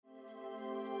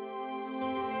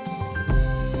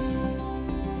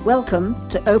Welcome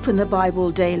to Open the Bible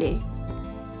Daily.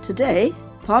 Today,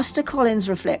 Pastor Colin's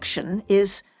reflection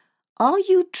is, Are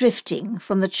you drifting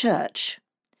from the church?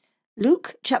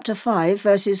 Luke chapter 5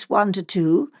 verses 1 to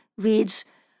 2 reads,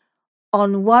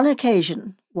 On one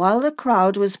occasion, while the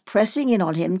crowd was pressing in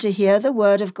on him to hear the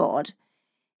word of God,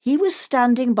 he was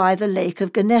standing by the lake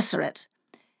of Gennesaret,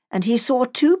 and he saw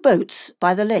two boats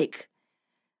by the lake.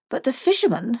 But the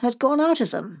fishermen had gone out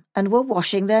of them and were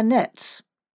washing their nets.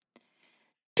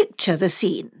 Picture the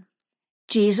scene.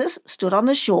 Jesus stood on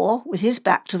the shore with his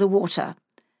back to the water.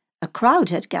 A crowd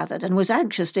had gathered and was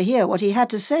anxious to hear what he had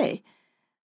to say.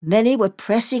 Many were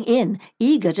pressing in,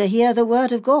 eager to hear the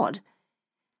word of God.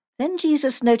 Then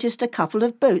Jesus noticed a couple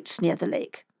of boats near the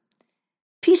lake.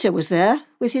 Peter was there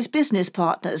with his business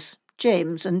partners,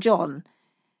 James and John.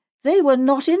 They were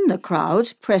not in the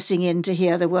crowd, pressing in to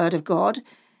hear the word of God.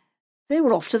 They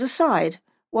were off to the side,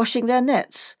 washing their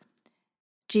nets.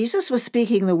 Jesus was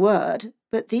speaking the word,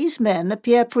 but these men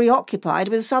appear preoccupied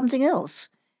with something else.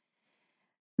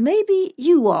 Maybe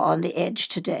you are on the edge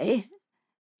today.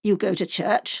 You go to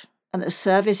church, and the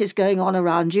service is going on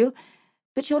around you,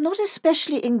 but you're not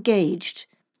especially engaged.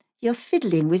 You're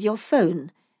fiddling with your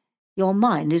phone. Your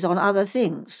mind is on other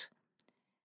things.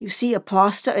 You see a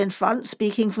pastor in front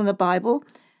speaking from the Bible,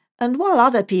 and while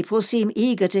other people seem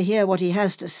eager to hear what he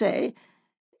has to say,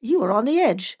 you are on the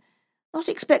edge, not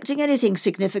expecting anything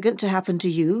significant to happen to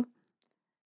you.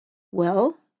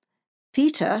 Well,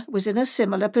 Peter was in a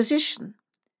similar position.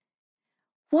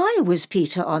 Why was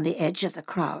Peter on the edge of the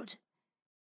crowd?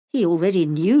 He already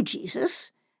knew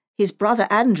Jesus. His brother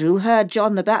Andrew heard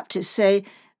John the Baptist say,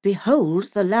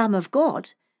 Behold the Lamb of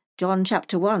God, John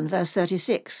chapter 1, verse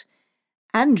 36.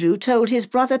 Andrew told his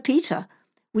brother Peter,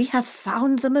 We have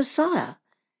found the Messiah.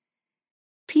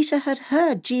 Peter had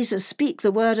heard Jesus speak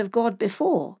the word of God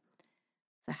before.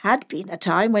 There had been a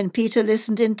time when Peter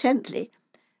listened intently,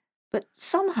 but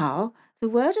somehow the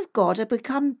word of God had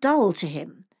become dull to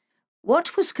him.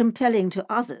 What was compelling to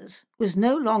others was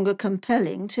no longer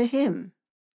compelling to him.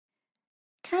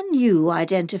 Can you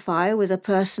identify with a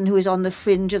person who is on the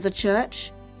fringe of the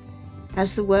church?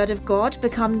 Has the word of God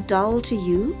become dull to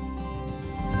you?